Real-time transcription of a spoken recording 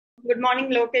Good morning,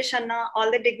 Lokesh Anna, all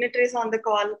the dignitaries on the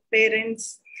call, parents,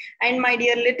 and my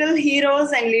dear little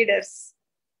heroes and leaders.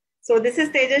 So this is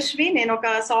tejaswini. నేను ఒక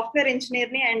software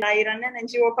engineer ని and I run an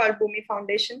NGO called భూమి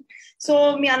foundation. So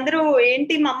మీ అందరూ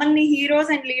ఏంటి మమ్మల్ని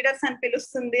heroes and leaders అని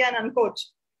పిలుస్తుంది అని అనుకోవచ్చు.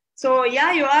 So yeah,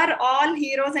 you are all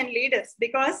heroes and leaders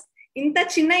because ఇంత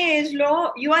చిన్న ఏజ్ లో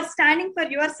you are standing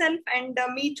for your self and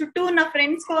మీ చుట్టూ ఉన్న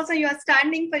ఫ్రెండ్స్ కోసం you are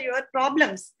standing for your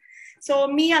problems. So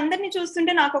మీ అందరిని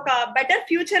చూస్తుంటే నాకు ఒక బెటర్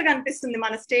ఫ్యూచర్ కనిపిస్తుంది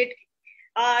మన స్టేట్ కి.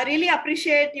 Really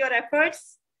appreciate your efforts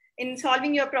in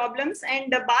solving your problems.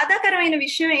 And బాధాకరమైన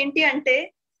విషయం ఏంటి అంటే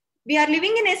we are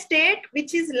living in a state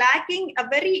which is lacking a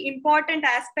very important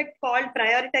aspect called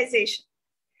prioritisation.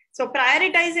 So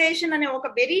prioritisation అనే ఒక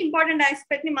వెరీ ఇంపార్టెంట్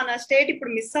ఆస్పెక్ట్ ని మన స్టేట్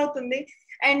ఇప్పుడు మిస్ అవుతుంది.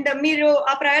 అండ్ మీరు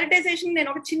ఆ ప్రయారిటైజేషన్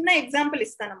నేను ఒక చిన్న ఎగ్జాంపుల్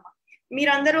ఇస్తానమ్మా.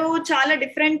 మీరందరూ చాలా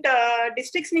డిఫరెంట్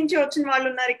డిస్ట్రిక్ట్స్ నుంచి వచ్చిన వాళ్ళు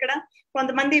ఉన్నారు ఇక్కడ.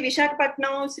 కొంతమంది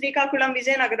విశాఖపట్నం, శ్రీకాకుళం,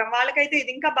 విజయనగరం, వాళ్ళకైతే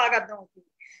ఇది ఇంకా బాగా అర్థం అవుతుంది.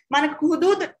 మనకు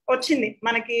హుదూద్ వచ్చింది,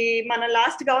 మనకి మన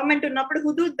లాస్ట్ గవర్నమెంట్ ఉన్నప్పుడు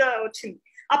హుదూద్ వచ్చింది.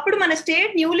 అప్పుడు మన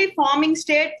స్టేట్ న్యూలీ ఫార్మింగ్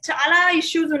స్టేట్, చాలా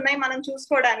ఇష్యూస్ ఉన్నాయి మనం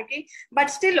చూసుకోవడానికి.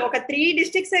 బట్ స్టిల్ ఒక 3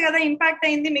 డిస్ట్రిక్ట్సే కదా ఇంపాక్ట్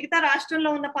అయింది, మిగతా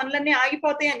రాష్ట్రంలో ఉన్న పనులన్నీ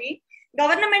ఆగిపోతాయని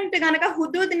గవర్నమెంట్ గనక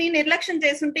హుదూద్ ని నిర్లక్ష్యం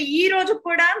చేస్తుంటే ఈ రోజు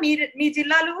కూడా మీ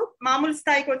జిల్లాలు మామూలు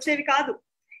స్థాయికి వచ్చేవి కాదు.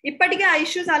 ఇప్పటికే ఆ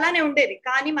ఇష్యూస్ అలానే ఉండేది.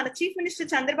 కానీ మన చీఫ్ మినిస్టర్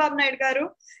చంద్రబాబు నాయుడు గారు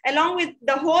along with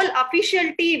the whole official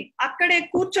team అక్కడే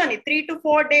కూర్చొని 3 to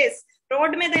 4 days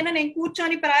రోడ్ మీదైనా నేను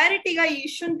కూర్చొని ప్రయారిటీగా ఈ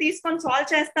ఇష్యూని తీసుకొని సాల్వ్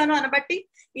చేస్తాను అనబట్టి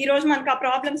ఈ రోజు మనకు ఆ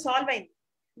ప్రాబ్లం సాల్వ్ అయింది.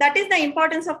 That is the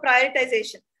importance of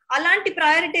prioritisation. అలాంటి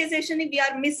ప్రయారిటైజేషన్ ని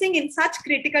we are missing in such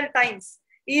critical times.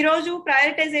 ఈ రోజు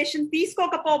ప్రయారిటైజేషన్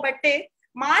తీసుకోకపోబట్టే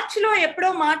మార్చ్ లో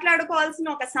ఎప్పుడో మాట్లాడుకోవాల్సిన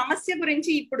ఒక సమస్య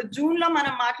గురించి ఇప్పుడు జూన్ లో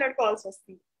మనం మాట్లాడుకోవాల్సి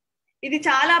వస్తుంది. ఇది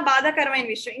చాలా బాధాకరమైన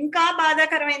విషయం. ఇంకా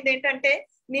బాధాకరమైనది ఏంటంటే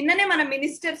నిన్ననే మన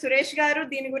మినిస్టర్ సురేష్ గారు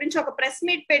దీని గురించి ఒక ప్రెస్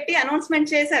మీట్ పెట్టి అనౌన్స్మెంట్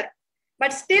చేశారు.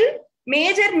 But still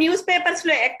major news papers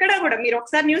లో ఎక్కడ కూడా, మీరు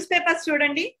ఒకసారి న్యూస్ పేపర్స్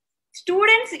చూడండి,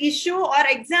 స్టూడెంట్స్ ఇష్యూ ఆర్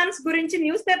ఎగ్జామ్స్ గురించి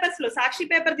న్యూస్ పేపర్స్ లో, సాక్షి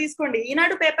పేపర్ తీసుకోండి,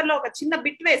 ఈనాడు పేపర్ లో ఒక చిన్న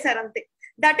బిట్ వేశారు అంతే.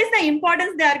 That is the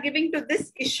importance they are giving to this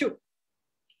issue.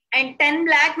 And 10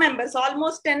 lakh members,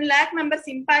 almost 10 lakh members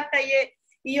impact అయ్యే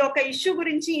ఈ యొక్క ఇష్యూ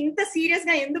గురించి ఇంత సీరియస్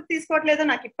గా ఎందుకు తీసుకోవట్లేదో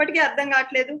నాకు ఇప్పటికీ అర్థం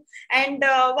కావట్లేదు. And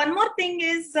one more thing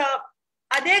is,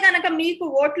 అదే గనక మీకు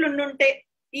ఓట్లు ఉండుంటే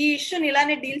ఈ ఇష్యూని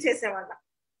ఇలానే డీల్ చేసేవాళ్ళ,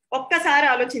 ఒక్కసారి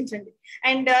ఆలోచించండి.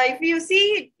 And if you see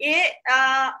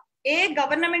A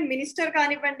government minister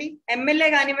కానివ్వండి, ఎమ్మెల్యే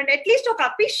కానివ్వండి, అట్లీస్ట్ ఒక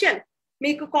అఫీషియల్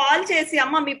మీకు కాల్ చేసి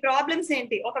అమ్మ మీ ప్రాబ్లమ్స్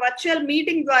ఏంటి, ఒక వర్చువల్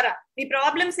మీటింగ్ ద్వారా మీ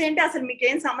ప్రాబ్లమ్స్ ఏంటి, అసలు మీకు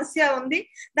ఏం సమస్య ఉంది,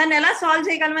 దాన్ని ఎలా సాల్వ్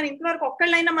చేయగలమని ఇంతవరకు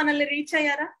ఒక్కళ్ళైనా మనల్ని రీచ్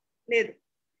అయ్యారా? లేదు.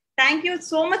 Thank you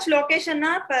so much Lokesh అన్న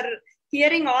for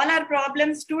hearing all our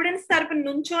problems. Students తరపున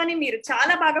నుంచోని మీరు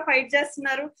చాలా బాగా ఫైట్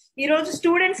చేస్తున్నారు. ఈ రోజు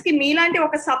స్టూడెంట్స్ కి మీలాంటి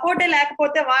ఒక సపోర్టే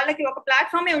లేకపోతే వాళ్ళకి ఒక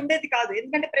ప్లాట్ఫామే ఉండేది కాదు.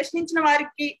 ఎందుకంటే ప్రశ్నించిన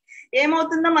వారికి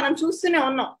ఏమవుతుందో మనం చూస్తూనే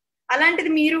ఉన్నాం.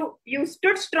 అలాంటిది మీరు you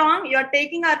stood strong, you are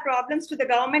taking our problems to the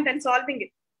government and solving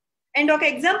it. And ఒక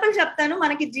ఎగ్జాంపుల్ చెప్తాను.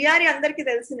 మనకి జిఆర్ఈ అందరికీ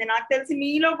తెలిసిందే, నాకు తెలిసి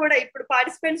మీలో కూడా ఇప్పుడు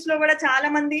పార్టిసిపెంట్స్ లో కూడా చాలా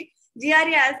మంది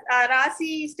జిఆర్ఈ రాసి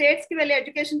స్టేట్స్ కి వెళ్ళి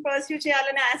ఎడ్యుకేషన్ పర్స్యూ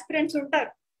చేయాలనే ఆస్పిరెంట్స్ ఉంటారు.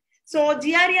 సో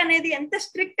జిఆర్ఈ అనేది ఎంత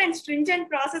స్ట్రిక్ట్ అండ్ స్ట్రింజెంట్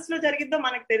ప్రాసెస్ లో జరిగిద్దో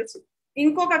మనకు తెలుసు.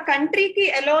 ఇంకొక కంట్రీకి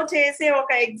అలో చేసే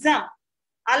ఒక ఎగ్జామ్,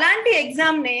 అలాంటి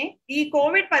ఎగ్జామ్ నే ఈ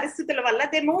కోవిడ్ పరిస్థితుల వల్ల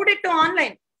they moved it to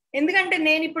online. ఎందుకంటే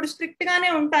నేను ఇప్పుడు స్ట్రిక్ట్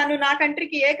గానే ఉంటాను, నా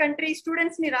కంట్రీకి ఏ కంట్రీ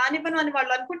స్టూడెంట్స్ ని రానివ్వను అని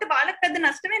వాళ్ళు అనుకుంటే వాళ్ళకి పెద్ద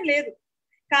నష్టమేం లేదు.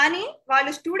 కానీ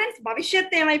వాళ్ళు స్టూడెంట్స్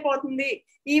భవిష్యత్తు ఏమైపోతుంది,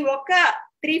 ఈ ఒక్క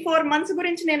 3-4 months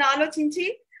గురించి నేను ఆలోచించి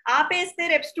ఆపేస్తే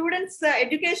రేపు స్టూడెంట్స్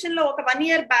ఎడ్యుకేషన్ లో ఒక 1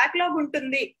 year బ్యాక్లాగ్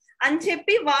ఉంటుంది అని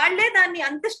చెప్పి వాళ్లే దాన్ని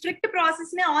అంత స్ట్రిక్ట్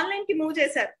ప్రాసెస్ ని ఆన్లైన్ కి మూవ్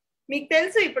చేశారు. మీకు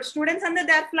తెలుసు ఇప్పుడు స్టూడెంట్స్ అందరూ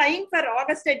they are flying for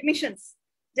August admissions,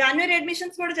 January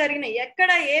admissions కూడా జరిగినాయి. ఎక్కడ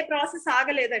ఏ ప్రాసెస్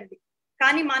ఆగలేదండి.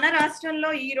 కానీ మన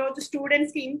రాష్ట్రంలో ఈ రోజు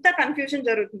స్టూడెంట్స్ కి ఇంత కన్ఫ్యూజన్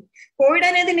జరుగుతుంది. కోవిడ్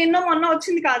అనేది నిన్న మొన్న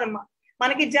వచ్చింది కాదమ్మా,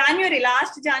 మనకి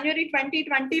లాస్ట్ జనవరి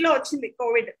 2020లో వచ్చింది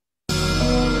కోవిడ్.